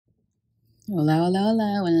Hola, hola,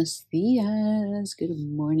 hola, buenos dias. Good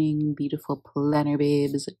morning, beautiful planner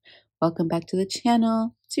babes. Welcome back to the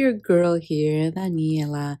channel. It's your girl here,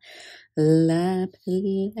 Daniela, la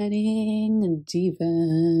planning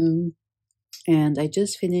diva. And I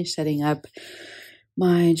just finished setting up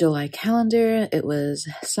my July calendar. It was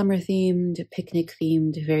summer themed, picnic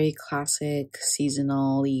themed, very classic,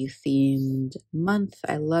 seasonally themed month.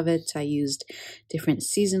 I love it. I used different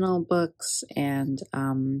seasonal books and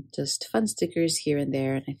just fun stickers here and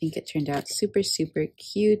there. And I think it turned out super, super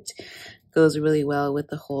cute. Goes really well with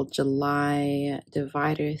the whole July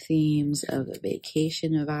divider themes of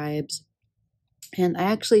vacation vibes. And I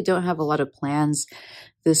actually don't have a lot of plans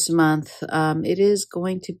this month. It is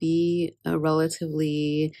going to be a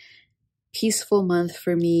relatively peaceful month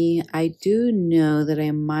for me. I do know that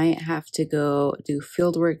I might have to go do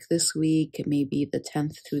field work this week, maybe the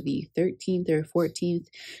 10th through the 13th or 14th.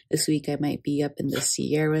 This week I might be up in the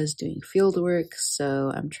Sierras doing field work,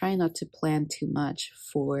 so I'm trying not to plan too much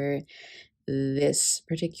for this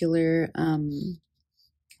particular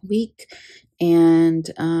week. And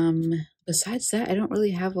besides that, I don't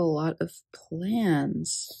really have a lot of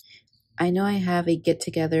plans. I know I have a get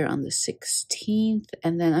together on the 16th,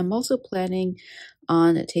 and then I'm also planning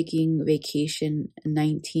on taking vacation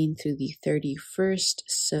 19th through the 31st.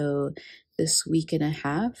 So this week and a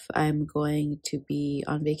half, I'm going to be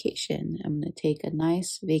on vacation. I'm going to take a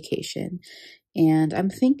nice vacation, and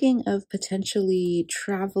I'm thinking of potentially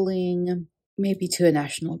traveling maybe to a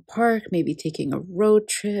national park, maybe taking a road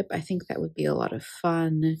trip. I think that would be a lot of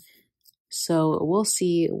fun. So we'll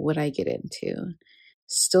see what I get into.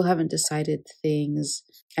 Still haven't decided things.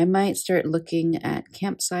 I might start looking at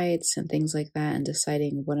campsites and things like that and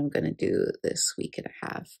deciding what I'm going to do this week and a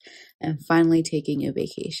half. And finally taking a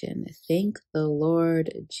vacation. Thank the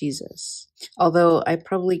Lord Jesus. Although I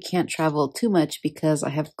probably can't travel too much because I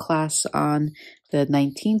have class on the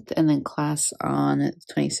 19th and then class on the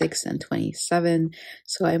 26th and 27th.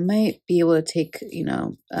 So I might be able to take,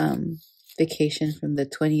 vacation from the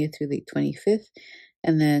 20th through the 25th,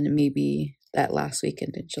 and then maybe that last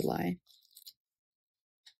weekend in July.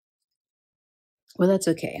 Well, that's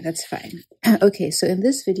okay. That's fine. Okay, so in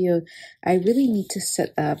this video, I really need to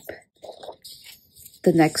set up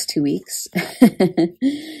the next 2 weeks.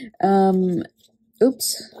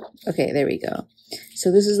 Oops. Okay, there we go. So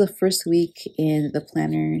this is the first week in the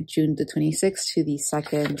planner, June the 26th to the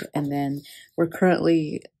 2nd, and then we're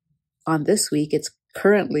currently on this week. It's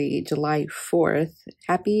currently July 4th.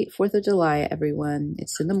 Happy 4th of July, everyone.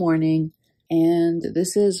 It's in the morning. And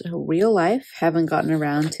this is real life. Haven't gotten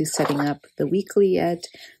around to setting up the weekly yet,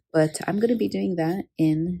 but I'm going to be doing that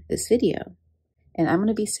in this video. And I'm going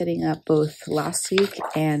to be setting up both last week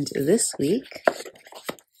and this week.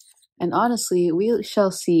 And honestly, we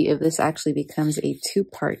shall see if this actually becomes a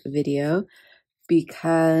two-part video,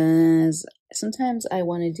 because sometimes I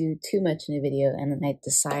want to do too much in a video and then I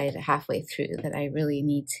decide halfway through that I really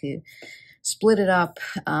need to split it up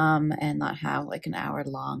and not have like an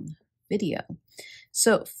hour-long video.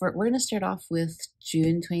 So we're going to start off with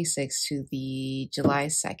June 26th to the July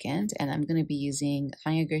 2nd, and I'm going to be using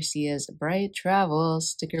Tanya Garcia's Bright Travel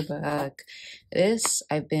sticker book.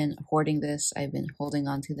 I've been hoarding this. I've been holding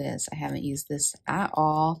on to this. I haven't used this at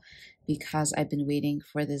all because I've been waiting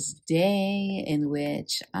for this day in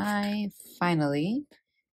which I finally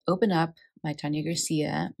open up my Tanya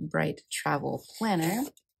Garcia Bright Travel Planner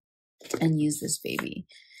and use this baby.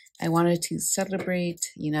 I wanted to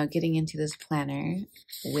celebrate, getting into this planner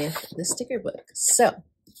with the sticker book. So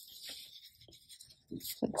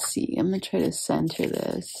let's see. I'm going to try to center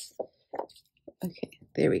this. Okay,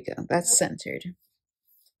 there we go. That's centered.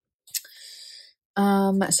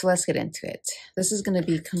 So let's get into it. This is going to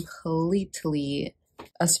be completely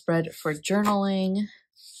a spread for journaling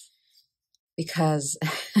because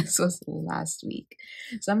this was last week.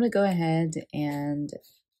 So I'm going to go ahead and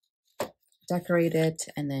decorate it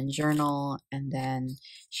and then journal and then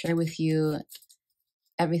share with you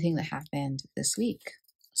everything that happened this week.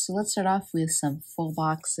 So let's start off with some full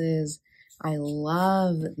boxes. I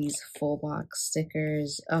love these full box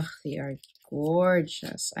stickers. Oh, they are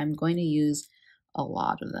gorgeous. I'm going to use a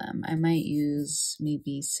lot of them. I might use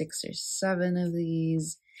maybe 6 or 7 of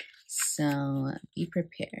these. So be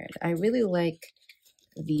prepared. I really like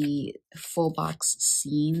the full box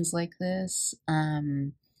scenes like this.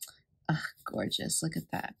 Gorgeous. Look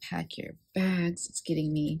at that. Pack your bags. It's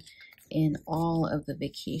getting me in all of the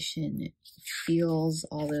vacation feels,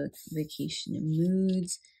 all the vacation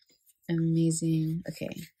moods. Amazing. Okay.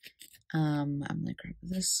 I'm gonna grab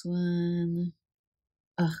this one.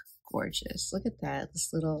 Oh, gorgeous. Look at that.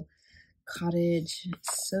 This little cottage.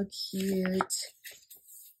 It's so cute.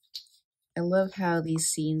 I love how these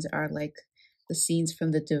scenes are like the scenes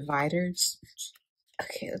from the Dividers.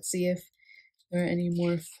 Okay, let's see if there are any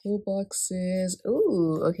more full boxes.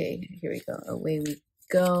 Ooh, okay, here we go. Away we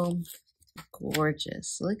go.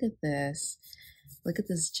 Gorgeous. Look at this. Look at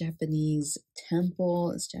this Japanese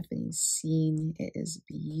temple, this Japanese scene. It is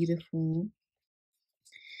beautiful.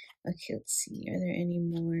 Okay, let's see. Are there any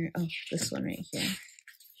more? Oh, this one right here.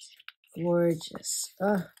 Gorgeous.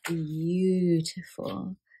 Oh,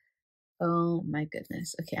 beautiful. Oh my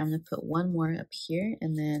goodness. Okay, I'm going to put one more up here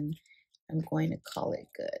and then I'm going to call it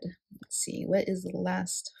good. Let's see. What is the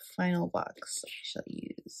last final box I shall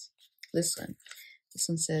use? This one. This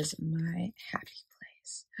one says, my happy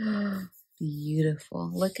place.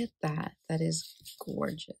 Beautiful. Look at that. That is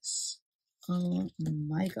gorgeous. Oh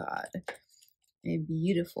my God. They're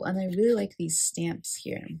beautiful. And I really like these stamps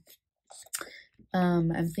here.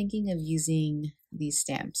 I'm thinking of using these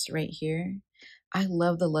stamps right here. I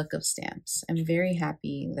love the look of stamps. I'm very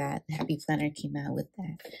happy that Happy Planner came out with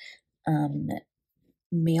that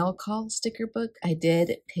mail call sticker book. I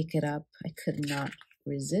did pick it up. I could not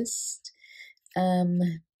resist.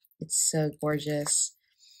 It's so gorgeous.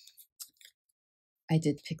 I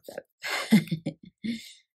did pick that.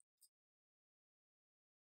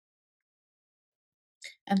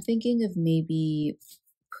 I'm thinking of maybe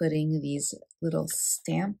putting these little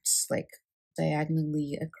stamps like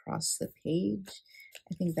diagonally across the page.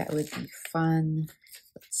 I think that would be fun.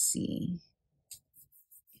 Let's see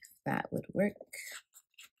if that would work.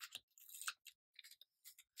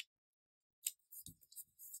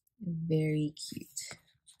 Very cute.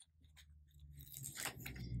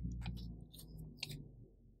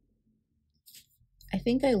 I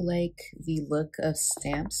think I like the look of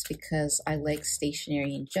stamps because I like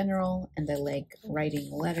stationery in general, and I like writing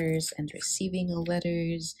letters and receiving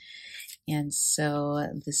letters. And so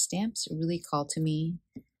the stamps really call to me.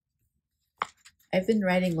 I've been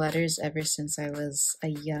writing letters ever since I was a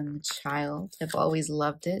young child. I've always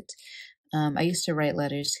loved it. I used to write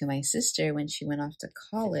letters to my sister when she went off to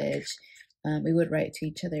college. We would write to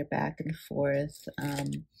each other back and forth.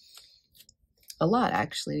 A lot,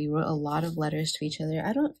 actually. We wrote a lot of letters to each other.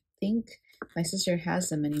 I don't think my sister has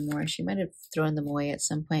them anymore. She might have thrown them away at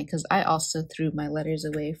some point because I also threw my letters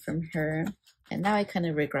away from her. And now I kind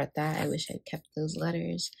of regret that. I wish I'd kept those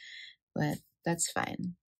letters, but that's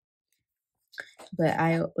fine. But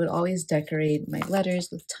I would always decorate my letters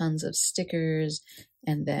with tons of stickers.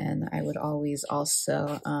 And then I would always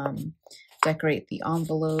also decorate the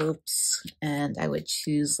envelopes. And I would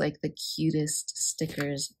choose like the cutest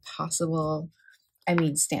stickers possible. I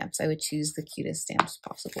mean stamps. I would choose the cutest stamps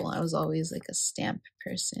possible. I was always like a stamp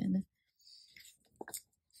person.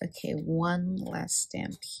 Okay, one last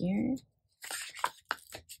stamp here.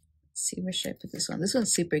 Let's see, where should I put this one? This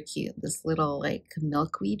one's super cute. This little like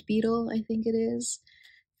milkweed beetle, I think it is,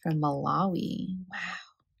 from Malawi.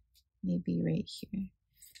 Wow. Maybe right here.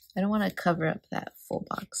 I don't want to cover up that full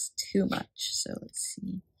box too much. So let's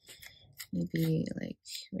see. Maybe like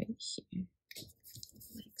right here.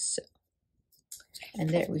 Like so. And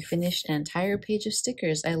there, we finished an entire page of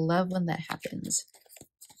stickers. I love when that happens.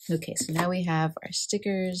 Okay, so now we have our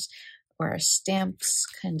stickers or our stamps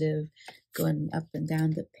kind of going up and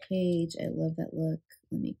down the page. I love that look.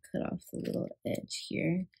 Let me cut off the little edge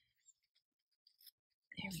here.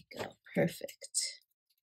 There we go. Perfect.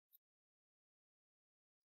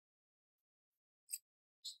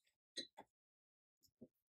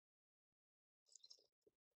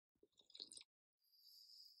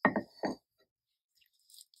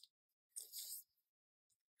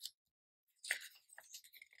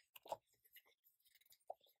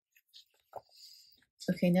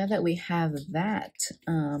 Okay, now that we have that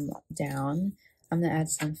down, I'm going to add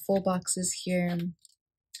some full boxes here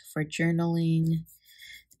for journaling.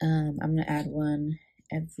 I'm going to add one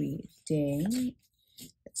every day.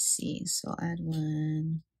 Let's see, so I'll add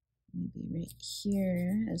one maybe right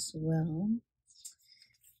here as well.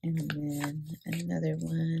 And then another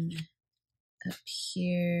one up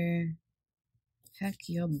here. Pack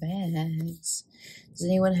your bags. Does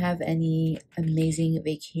anyone have any amazing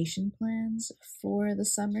vacation plans for the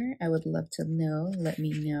summer? I would love to know. Let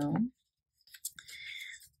me know.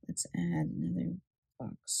 Let's add another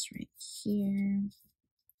box right here.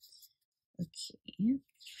 Okay.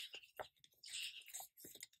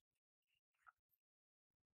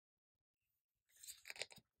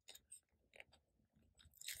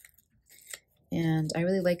 And I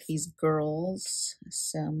really like these girls,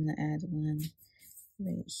 so I'm gonna add one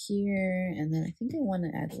right here, and then I think I want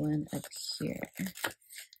to add one up here,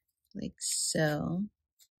 like so.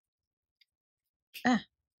 Okay,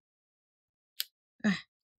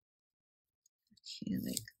 Okay,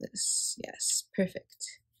 like this. Yes,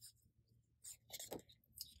 perfect.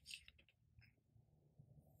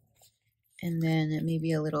 And then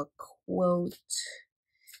maybe a little quote.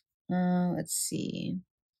 Let's see.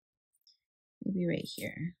 Maybe right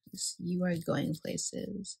here. This, you are going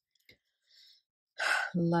places.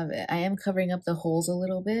 Love it. I am covering up the holes a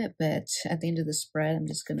little bit, but at the end of the spread, I'm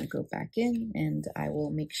just going to go back in and I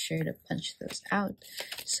will make sure to punch those out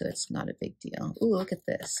so it's not a big deal. Ooh, look at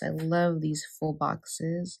this. I love these full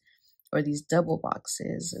boxes or these double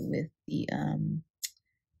boxes with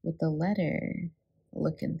the letter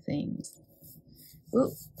looking things.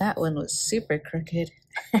 Ooh, that one was super crooked.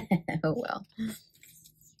 Oh well.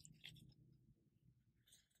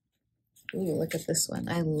 Ooh, look at this one.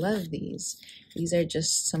 I love these. These are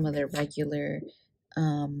just some of the regular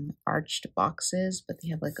arched boxes, but they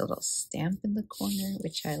have like a little stamp in the corner,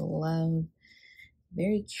 which I love.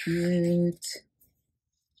 Very cute.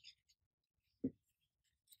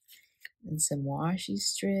 And some washi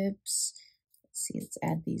strips. Let's see, let's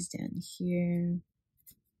add these down here.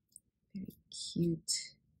 Very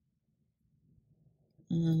cute.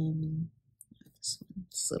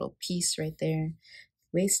 This little piece right there.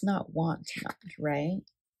 Waste not, want not, right?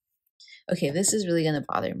 Okay, this is really gonna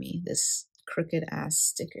bother me, this crooked ass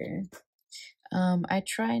sticker. I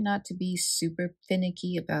try not to be super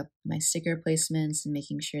finicky about my sticker placements and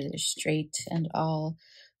making sure they're straight and all,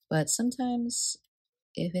 but sometimes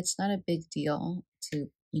if it's not a big deal to,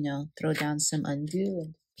 you know, throw down some undo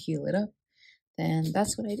and peel it up, then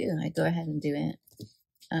that's what I do. I go ahead and do it.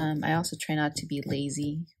 I also try not to be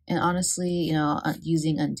lazy. And honestly, you know,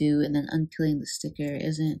 using undo and then unpeeling the sticker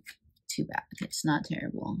isn't too bad. It's not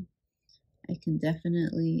terrible. I can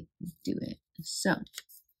definitely do it. So,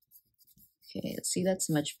 okay, let's see, that's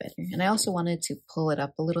much better. And I also wanted to pull it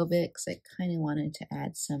up a little bit because I kind of wanted to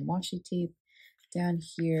add some washi tape down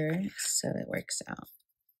here so it works out.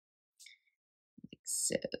 Like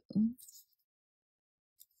so. I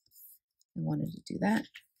wanted to do that.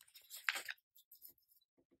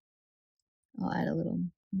 I'll add a little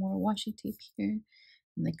more washi tape here.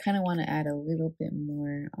 And I kind of want to add a little bit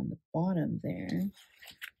more on the bottom there.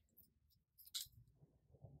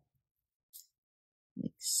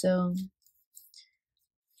 Like so.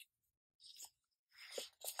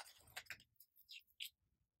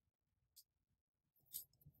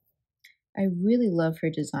 I really love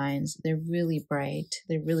her designs. They're really bright.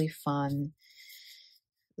 They're really fun.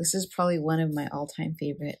 This is probably one of my all-time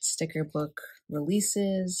favorite sticker book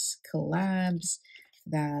releases, collabs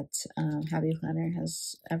that Happy Planner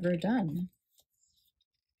has ever done.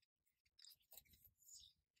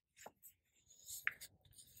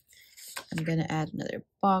 I'm gonna add another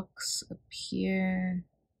box up here.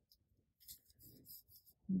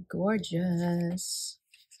 Gorgeous.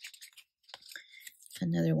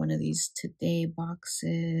 Another one of these today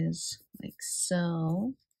boxes, like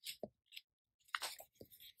so.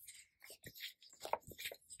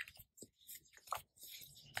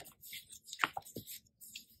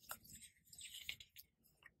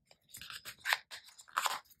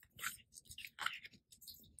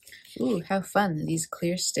 Ooh, how fun. These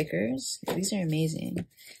clear stickers. These are amazing.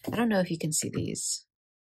 I don't know if you can see these.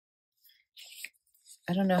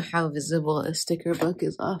 I don't know how visible a sticker book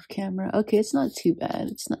is off camera. Okay, it's not too bad.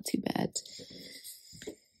 It's not too bad.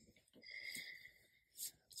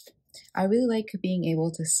 I really like being able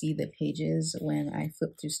to see the pages when I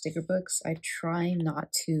flip through sticker books. I try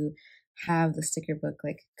not to have the sticker book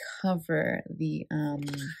like cover the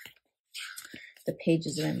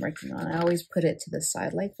pages that I'm working on. I always put it to the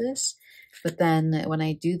side like this, but then when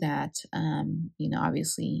I do that, you know,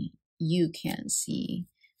 obviously you can't see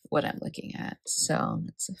what I'm looking at. So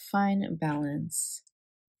it's a fine balance.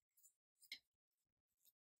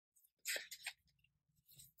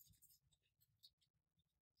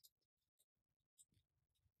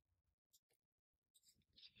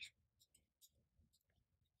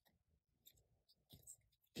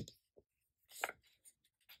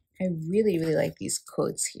 I really, really like these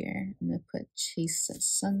quotes here. I'm gonna put Chase the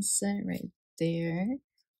Sunset right there.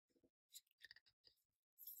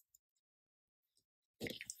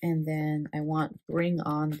 And then I want Bring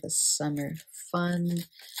On the Summer Fun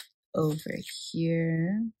over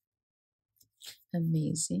here.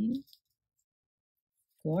 Amazing.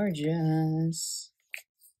 Gorgeous.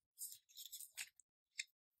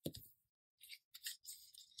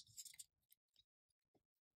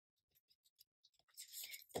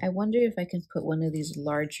 I wonder if I can put one of these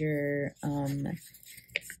larger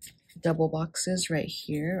double boxes right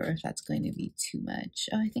here, or if that's going to be too much.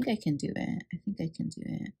 Oh, I think I can do it. I think I can do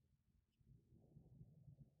it.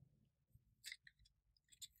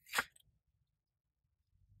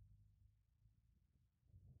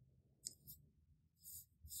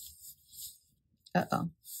 Uh-oh.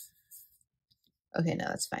 Okay, no,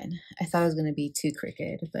 that's fine. I thought it was going to be too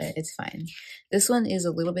crooked, but it's fine. This one is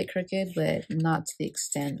a little bit crooked, but not to the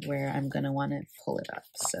extent where I'm going to want to pull it up.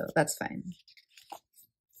 So that's fine.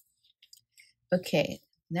 Okay,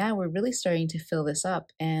 now we're really starting to fill this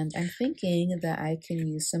up, and I'm thinking that I can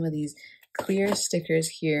use some of these clear stickers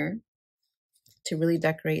here to really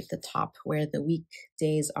decorate the top where the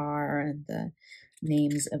weekdays are and the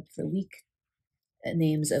names of the week,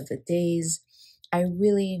 names of the days. I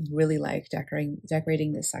really, really like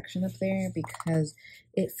decorating this section up there because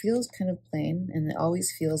it feels kind of plain and it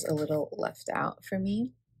always feels a little left out for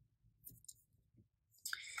me.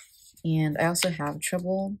 And I also have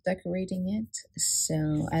trouble decorating it.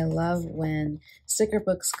 So I love when sticker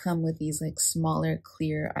books come with these like smaller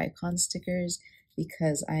clear icon stickers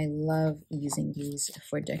because I love using these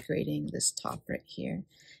for decorating this top right here.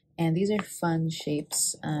 And these are fun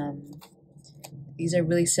shapes. These are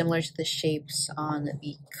really similar to the shapes on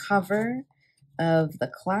the cover of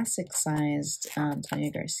the classic sized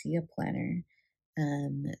Tanya Garcia planner.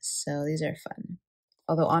 So these are fun.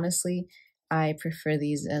 Although honestly, I prefer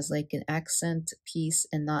these as like an accent piece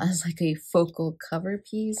and not as like a focal cover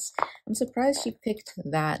piece. I'm surprised she picked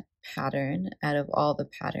that pattern out of all the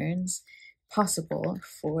patterns possible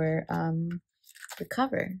for the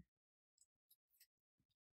cover.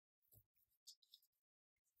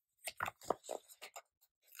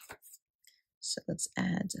 So let's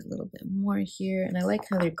add a little bit more here. And I like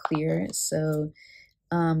how they're clear, so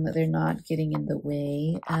they're not getting in the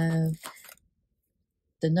way of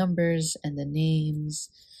the numbers and the names.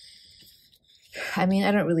 I mean,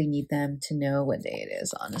 I don't really need them to know what day it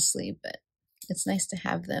is, honestly, but it's nice to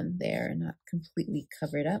have them there and not completely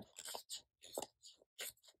covered up. Put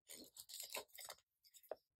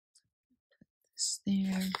this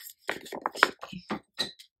there. Okay.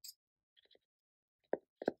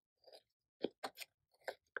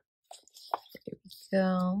 There we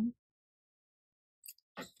go.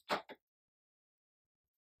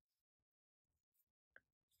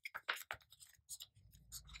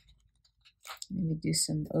 Maybe do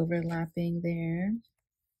some overlapping there.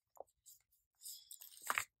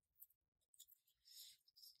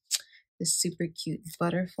 This super cute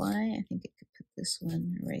butterfly. I think I could put this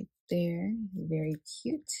one right there. Very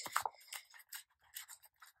cute.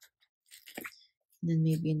 And then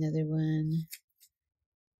maybe another one.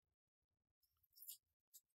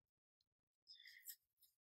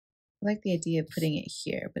 I like the idea of putting it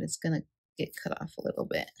here, but it's gonna get cut off a little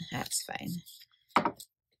bit. That's fine.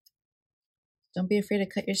 Don't be afraid to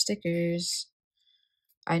cut your stickers.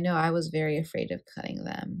 I know I was very afraid of cutting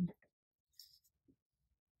them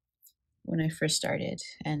when I first started,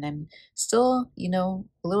 and I'm still, you know,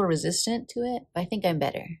 a little resistant to it, but I think I'm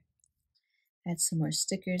better. Add some more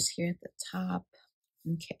stickers here at the top.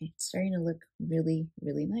 Okay, it's starting to look really,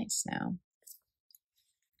 really nice now.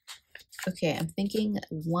 Okay, I'm thinking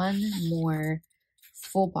one more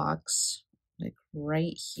full box, like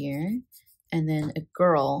right here, and then a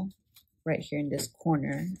girl right here in this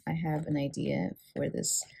corner. I have an idea for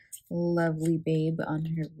this lovely babe on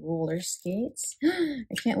her roller skates.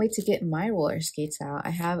 I can't wait to get my roller skates out.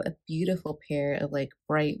 I have a beautiful pair of like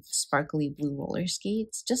bright, sparkly blue roller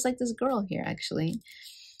skates, just like this girl here, actually.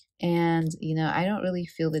 And, you know, I don't really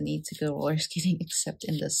feel the need to go roller skating except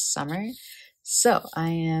in the summer. So I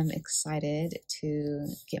am excited to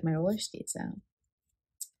get my roller skates out.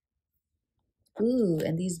 Ooh,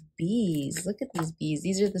 and these bees. Look at these bees.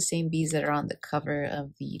 These are the same bees that are on the cover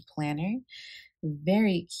of the planner.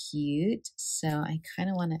 Very cute. So I kind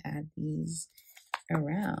of want to add these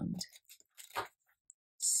around. Let's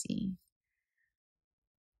see.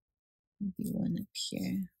 Maybe one up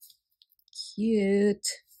here. Cute.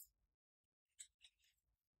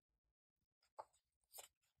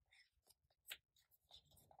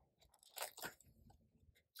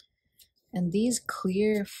 And these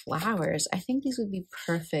clear flowers, I think these would be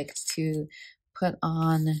perfect to put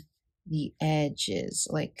on the edges,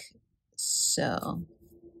 like so.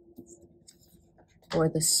 Or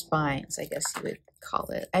the spines, I guess you would call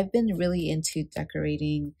it. I've been really into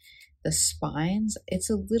decorating the spines. It's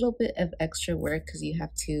a little bit of extra work because you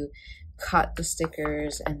have to cut the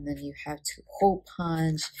stickers and then you have to hole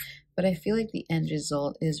punch, but I feel like the end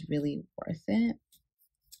result is really worth it.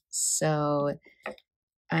 So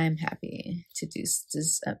I'm happy to do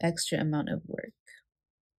this extra amount of work.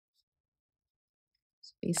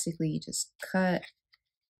 So basically, you just cut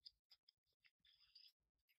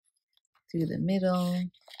through the middle,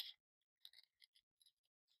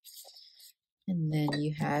 and then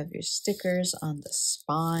you have your stickers on the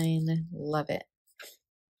spine. Love it.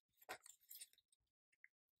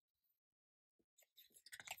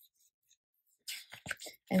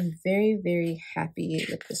 I'm very, very happy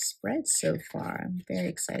with the spread so far. I'm very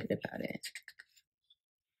excited about it.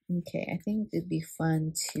 Okay, I think it'd be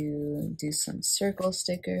fun to do some circle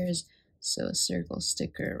stickers. So a circle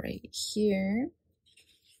sticker right here.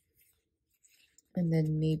 And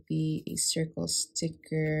then maybe a circle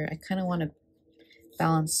sticker. I kind of want to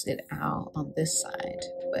balance it out on this side,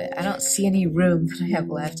 but I don't see any room that I have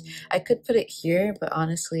left. I could put it here, but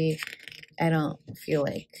honestly, I don't feel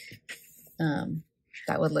like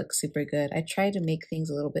that would look super good. I try to make things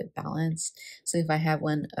a little bit balanced. So if I have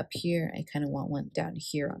one up here, I kind of want one down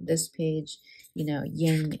here on this page, you know,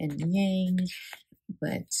 yin and yang.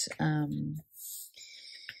 But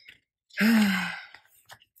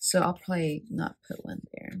so I'll probably not put one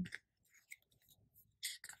there.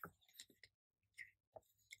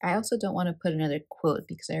 I also don't want to put another quote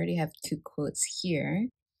because I already have 2 quotes here.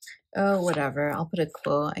 Oh, whatever. I'll put a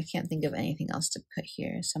quote. I can't think of anything else to put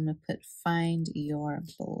here. So I'm going to put find your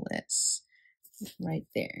bliss right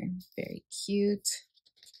there. Very cute.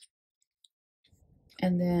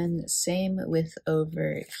 And then same with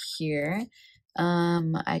over here.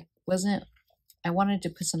 I wanted to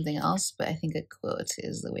put something else, but I think a quote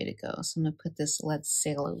is the way to go. So I'm going to put this let's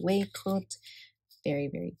sail away quote. Very,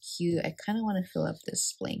 very cute. I kind of want to fill up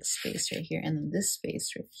this blank space right here and then this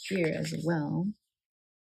space right here as well.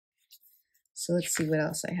 So let's see what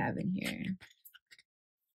else I have in here.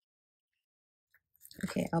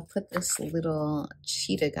 Okay, I'll put this little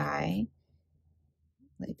cheetah guy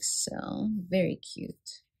like so. Very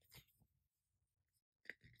cute.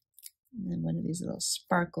 And then one of these little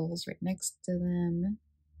sparkles right next to them.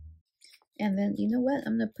 And then, you know what?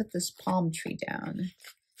 I'm going to put this palm tree down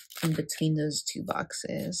in between those 2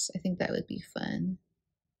 boxes. I think that would be fun.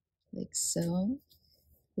 Like so.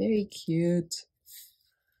 Very cute.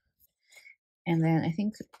 And then I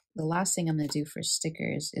think the last thing I'm going to do for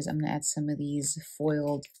stickers is I'm going to add some of these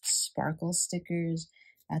foiled sparkle stickers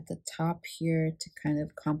at the top here to kind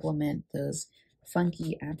of complement those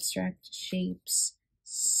funky abstract shapes.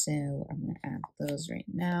 So I'm going to add those right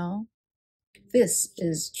now. This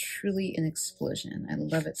is truly an explosion. I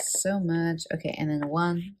love it so much. Okay, and then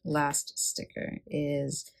one last sticker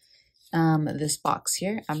is this box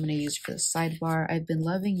here. I'm going to use for the sidebar. I've been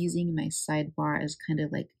loving using my sidebar as kind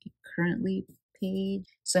of like a currently page.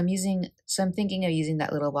 So I'm thinking of using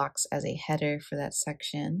that little box as a header for that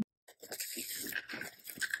section.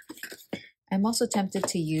 I'm also tempted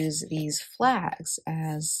to use these flags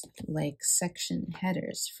as like section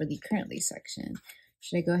headers for the currently section.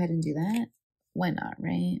 Should I go ahead and do that? Why not,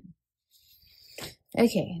 right?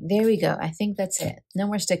 Okay, there we go. I think that's it. No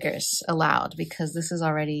more stickers allowed because this is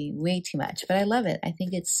already way too much, but I love it. I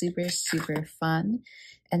think it's super, super fun.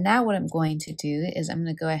 And now what I'm going to do is I'm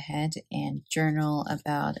going to go ahead and journal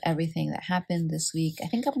about everything that happened this week. I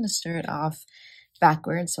think I'm going to start off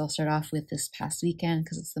backwards. So I'll start off with this past weekend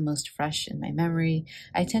because it's the most fresh in my memory.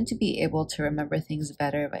 I tend to be able to remember things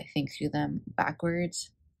better if I think through them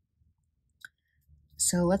backwards.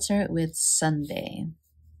 So let's start with Sunday.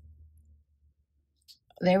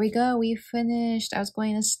 There we go. We finished. I was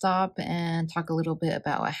going to stop and talk a little bit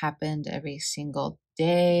about what happened every single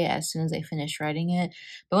day as soon as I finished writing it.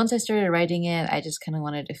 But once I started writing it, I just kind of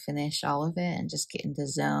wanted to finish all of it and just get in the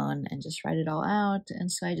zone and just write it all out.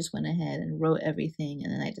 And so I just went ahead and wrote everything.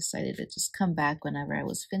 And then I decided to just come back whenever I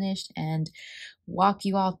was finished and walk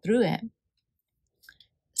you all through it.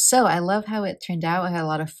 So I love how it turned out. I had a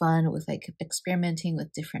lot of fun with like experimenting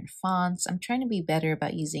with different fonts. I'm trying to be better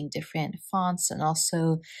about using different fonts and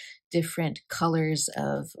also different colors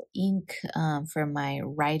of ink for my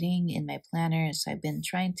writing in my planner. So I've been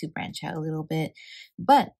trying to branch out a little bit.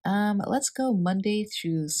 But let's go Monday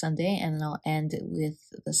through Sunday, and then I'll end with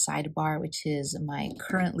the sidebar, which is my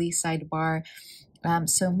currently sidebar.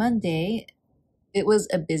 So Monday, it was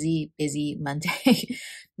a busy, busy Monday.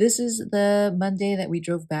 This is the Monday that we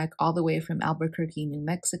drove back all the way from Albuquerque, New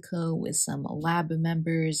Mexico with some lab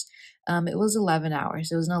members. It was 11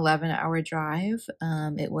 hours. It was an 11-hour drive.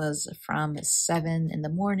 It was from 7 in the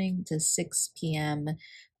morning to 6 p.m.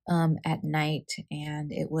 At night,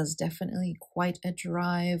 and it was definitely quite a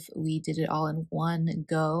drive. We did it all in one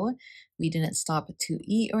go. We didn't stop to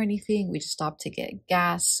eat or anything. We just stopped to get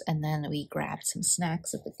gas, and then we grabbed some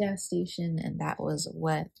snacks at the gas station, and that was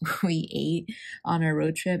what we ate on our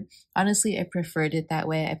road trip. Honestly, I preferred it that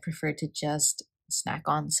way. I preferred to just snack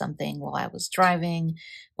on something while I was driving,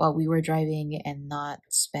 while we were driving, and not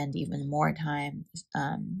spend even more time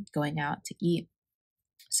going out to eat.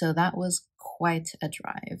 So that was quite a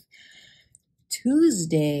drive.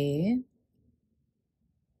 Tuesday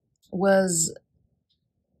was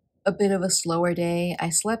a bit of a slower day. I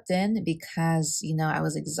slept in because, I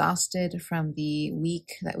was exhausted from the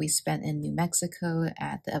week that we spent in New Mexico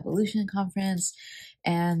at the Evolution Conference.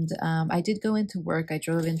 And I did go into work. I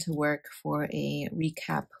drove into work for a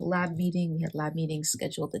recap lab meeting. We had lab meetings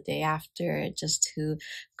scheduled the day after just to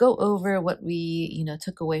go over what we,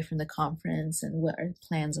 took away from the conference and what our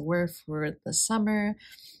plans were for the summer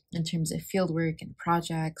in terms of fieldwork and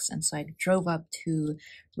projects. And so I drove up to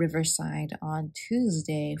Riverside on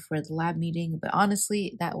Tuesday for the lab meeting. But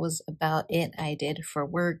honestly, that was about it I did for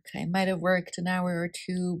work. I might have worked an hour or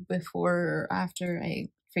two before or after. I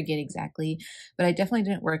forget exactly, but I definitely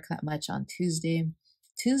didn't work that much on Tuesday.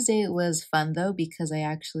 Tuesday was fun though, because I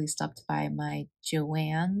actually stopped by my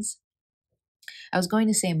Joann's. I was going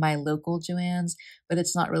to say my local Joann's, but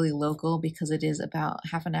it's not really local because it is about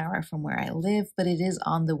half an hour from where I live, but it is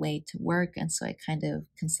on the way to work. And so I kind of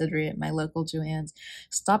consider it my local Joann's.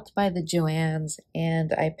 Stopped by the Joann's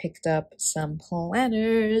and I picked up some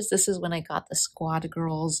planners. This is when I got the Squad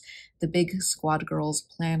Girls, the big Squad Girls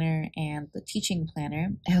planner and the teaching planner.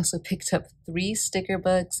 I also picked up 3 sticker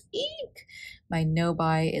books. Eek! My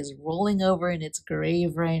no-buy is rolling over in its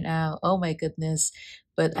grave right now. Oh my goodness.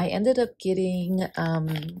 But I ended up getting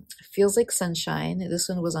Feels Like Sunshine. This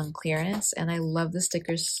one was on clearance, and I love the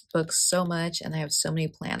stickers book so much, and I have so many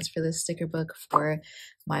plans for this sticker book for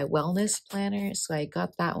my wellness planner, so I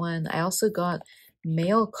got that one. I also got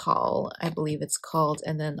Mail Call, I believe it's called,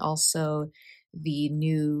 and then also the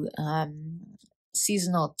new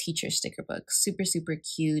seasonal teacher sticker book. Super, super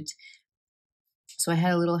cute. So I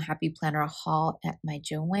had a little happy planner haul at my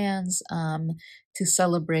Joann's to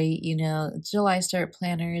celebrate, July start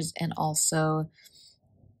planners and also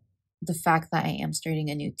the fact that I am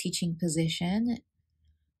starting a new teaching position.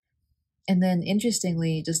 And then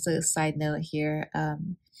interestingly, just a side note here,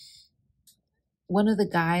 one of the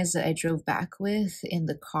guys that I drove back with in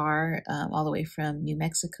the car all the way from New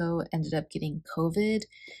Mexico ended up getting COVID.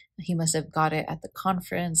 He must have got it at the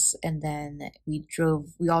conference, and then we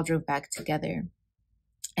all drove back together.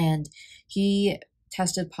 And he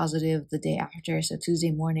tested positive the day after. So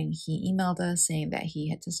Tuesday morning, he emailed us saying that he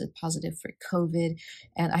had tested positive for COVID.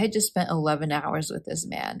 And I had just spent 11 hours with this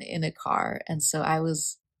man in a car. And so I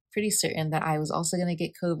was pretty certain that I was also going to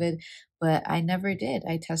get COVID, but I never did.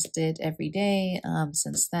 I tested every day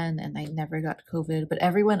since then, and I never got COVID. But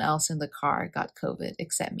everyone else in the car got COVID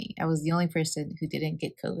except me. I was the only person who didn't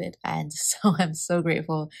get COVID. And so I'm so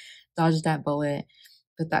grateful, dodged that bullet.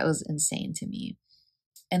 But that was insane to me.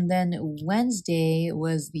 And then Wednesday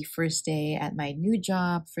was the first day at my new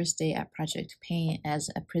job, first day at Project Paint as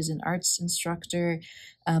a prison arts instructor.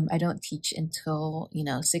 I don't teach until,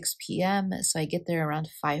 6 p.m. So I get there around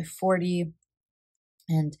 5:40.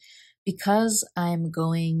 And because I'm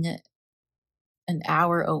going an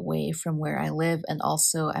hour away from where I live, and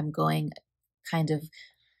also I'm going kind of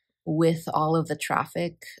with all of the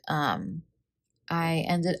traffic,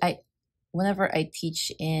 whenever I teach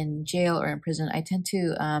in jail or in prison, I tend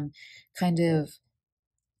to kind of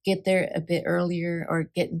get there a bit earlier or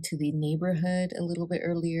get into the neighborhood a little bit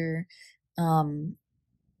earlier.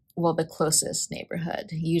 The closest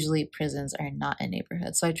neighborhood. Usually prisons are not a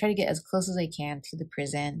neighborhood. So I try to get as close as I can to the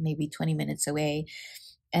prison, maybe 20 minutes away,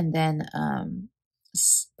 and then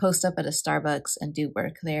post up at a Starbucks and do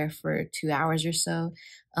work there for 2 hours or so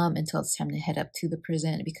until it's time to head up to the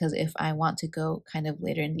prison. Because if I want to go kind of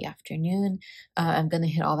later in the afternoon, I'm going to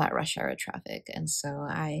hit all that rush hour traffic. And so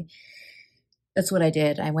that's what I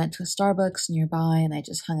did. I went to a Starbucks nearby and I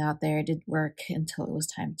just hung out there, did work until it was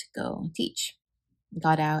time to go teach.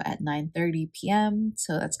 Got out at 9:30 p.m.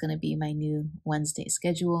 So that's going to be my new Wednesday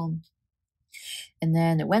schedule. And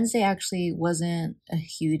then Wednesday actually wasn't a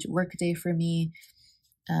huge work day for me.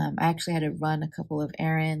 I actually had to run a couple of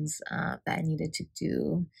errands that I needed to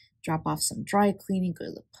do, drop off some dry cleaning, go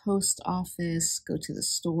to the post office, go to the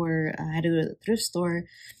store. I had to go to the thrift store.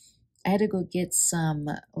 I had to go get some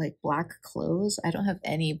black clothes. I don't have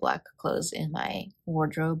any black clothes in my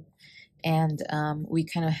wardrobe. And we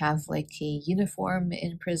kind of have a uniform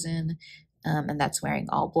in prison, and that's wearing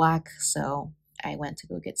all black. So I went to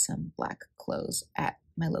go get some black clothes at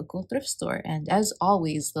my local thrift store. And as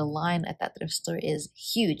always, the line at that thrift store is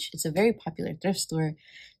huge. It's a very popular thrift store,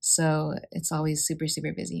 so it's always super,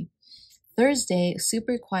 super busy. Thursday,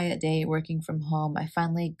 super quiet day working from home. I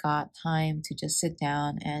finally got time to just sit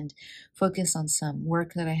down and focus on some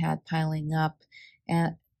work that I had piling up.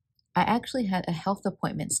 And I actually had a health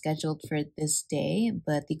appointment scheduled for this day,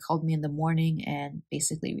 but they called me in the morning and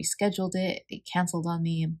basically rescheduled it. They canceled on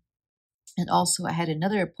me. And also I had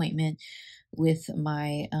another appointment with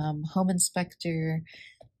my home inspector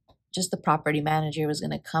just the property manager was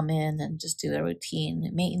going to come in and just do a routine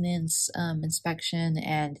maintenance inspection,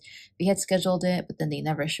 and we had scheduled it, but then they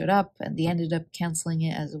never showed up and they ended up canceling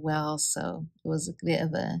it as well. So it was a bit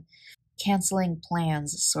of a canceling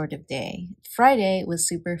plans sort of day. Friday was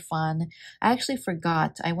super fun. I actually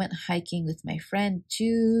forgot. I went hiking with my friend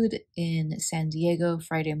Jude in San Diego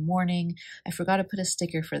Friday morning. I forgot to put a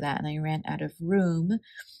sticker for that and I ran out of room.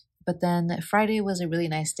 But then Friday was a really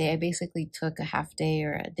nice day. I basically took a half day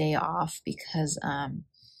or a day off because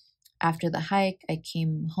after the hike, I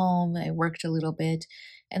came home, I worked a little bit,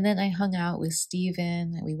 and then I hung out with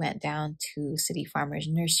Steven. We went down to City Farmers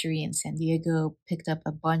Nursery in San Diego, picked up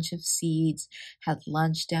a bunch of seeds, had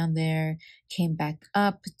lunch down there, came back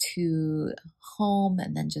up to home,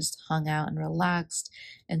 and then just hung out and relaxed.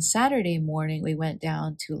 And Saturday morning, we went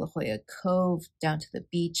down to La Jolla Cove, down to the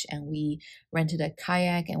beach, and we rented a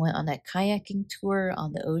kayak and went on a kayaking tour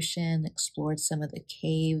on the ocean, explored some of the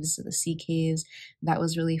caves, the sea caves. That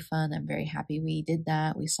was really fun. I'm very happy we did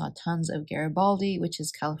that. We saw tons of Garibaldi, which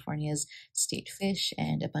is California's state fish,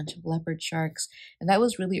 and a bunch of leopard sharks. And that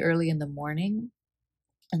was really early in the morning.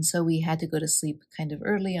 And so we had to go to sleep kind of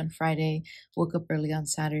early on Friday, woke up early on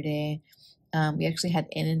Saturday. We actually had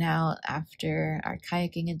In-N-Out after our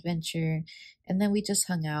kayaking adventure, and then we just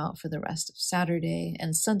hung out for the rest of Saturday.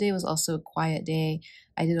 And Sunday was also a quiet day.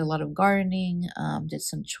 I did a lot of gardening, did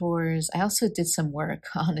some chores. I also did some work,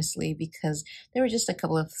 honestly, because there were just a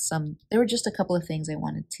couple of things I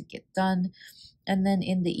wanted to get done. And then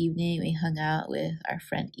in the evening, we hung out with our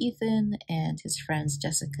friend Ethan and his friends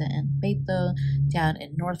Jessica and Beto down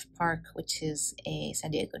in North Park, which is a San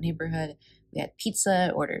Diego neighborhood. We had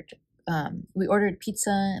pizza, we ordered pizza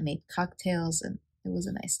and made cocktails, and it was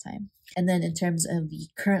a nice time. And then in terms of the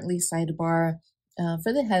currently sidebar,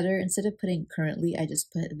 for the header, instead of putting currently, I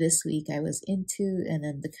just put this week I was into, and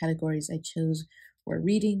then the categories I chose were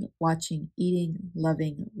reading, watching, eating,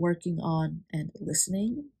 loving, working on, and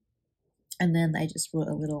listening. And then I just wrote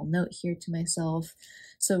a little note here to myself.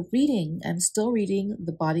 So reading, I'm still reading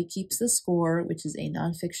The Body Keeps the Score, which is a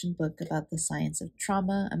nonfiction book about the science of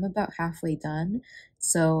trauma. I'm about halfway done,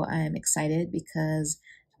 so I'm excited because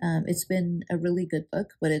it's been a really good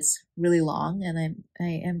book, but it's really long, and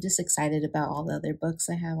I am just excited about all the other books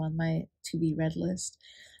I have on my to-be read list.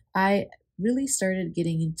 I really started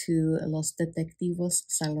getting into Los Detectivos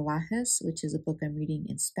Salvajes, which is a book I'm reading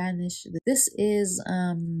in Spanish. This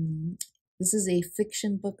is a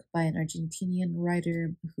fiction book by an Argentinian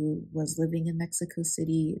writer who was living in Mexico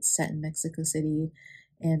City. It's set in Mexico City.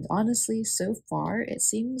 And honestly, so far, it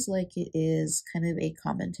seems like it is kind of a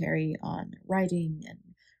commentary on writing and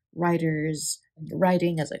writers,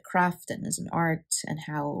 writing as a craft and as an art, and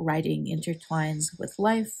how writing intertwines with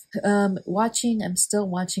life. I'm still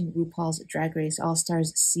watching RuPaul's Drag Race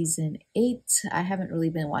All-Stars Season 8. I haven't really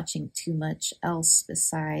been watching too much else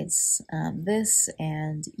besides this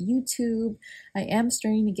and YouTube. I am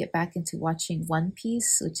starting to get back into watching One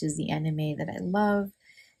Piece, which is the anime that I love,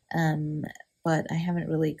 but I haven't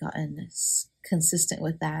really gotten consistent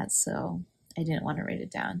with that, so I didn't want to write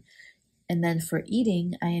it down. And then for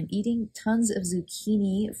eating, I am eating tons of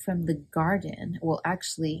zucchini from the garden. Well,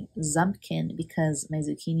 actually, zumpkin, because my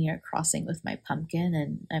zucchini are crossing with my pumpkin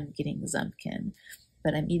and I'm getting zumpkin.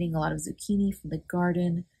 But I'm eating a lot of zucchini from the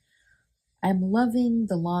garden. I'm loving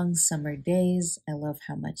the long summer days. I love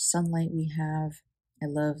how much sunlight we have. I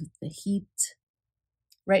love the heat.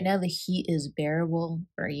 Right now, the heat is bearable,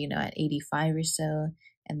 or, at 85 or so,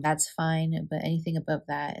 and that's fine. But anything above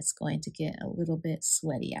that, it's going to get a little bit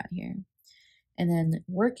sweaty out here. And then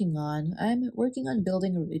I'm working on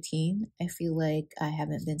building a routine. I feel like I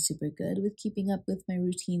haven't been super good with keeping up with my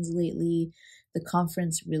routines lately. The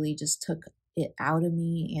conference really just took it out of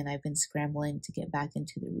me, and I've been scrambling to get back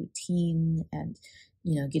into the routine and,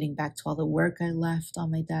 getting back to all the work I left on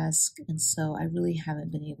my desk. And so I really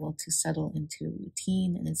haven't been able to settle into a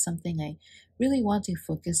routine, and it's something I really want to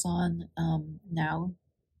focus on now.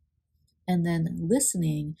 And then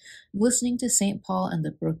listening to St. Paul and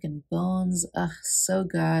the Broken Bones. So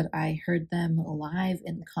good. I heard them live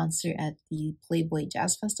in concert at the Playboy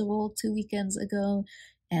Jazz Festival 2 weekends ago,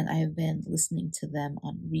 and I have been listening to them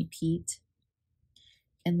on repeat.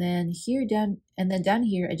 And then down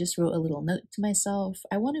here, I just wrote a little note to myself.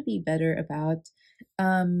 I want to be better about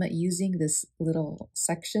using this little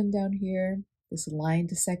section down here, this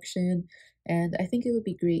lined section. And I think it would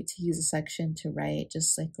be great to use a section to write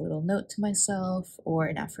just like a little note to myself, or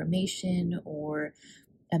an affirmation, or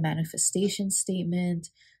a manifestation statement.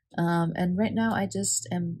 And right now I just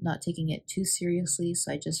am not taking it too seriously,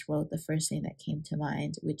 so I just wrote the first thing that came to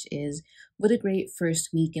mind, which is, what a great first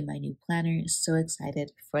week in my new planner. So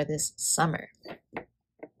excited for this summer.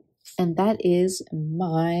 And that is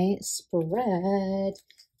my spread.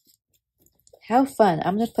 How fun.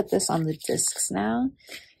 I'm going to put this on the discs now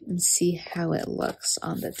and see how it looks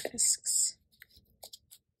on the discs.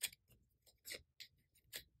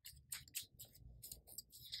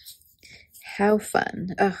 How fun.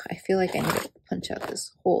 Ugh, I feel like I need to punch out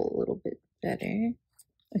this hole a little bit better.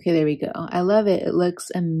 Okay, there we go. I love it. It looks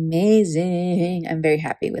amazing. I'm very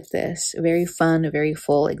happy with this. Very fun, very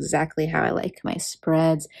full, exactly how I like my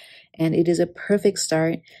spreads. And it is a perfect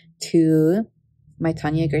start to my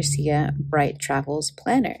Tanya Garcia Bright Travels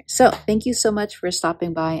Planner. So thank you so much for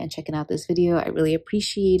stopping by and checking out this video. I really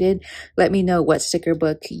appreciate it. Let me know what sticker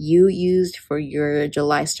book you used for your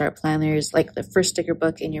July start planners, like the first sticker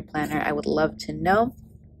book in your planner. I would love to know.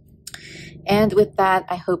 And with that,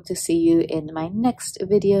 I hope to see you in my next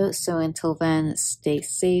video. So until then, stay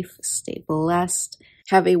safe, stay blessed,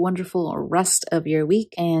 have a wonderful rest of your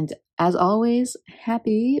week. And as always,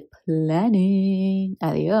 happy planning.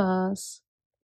 Adios.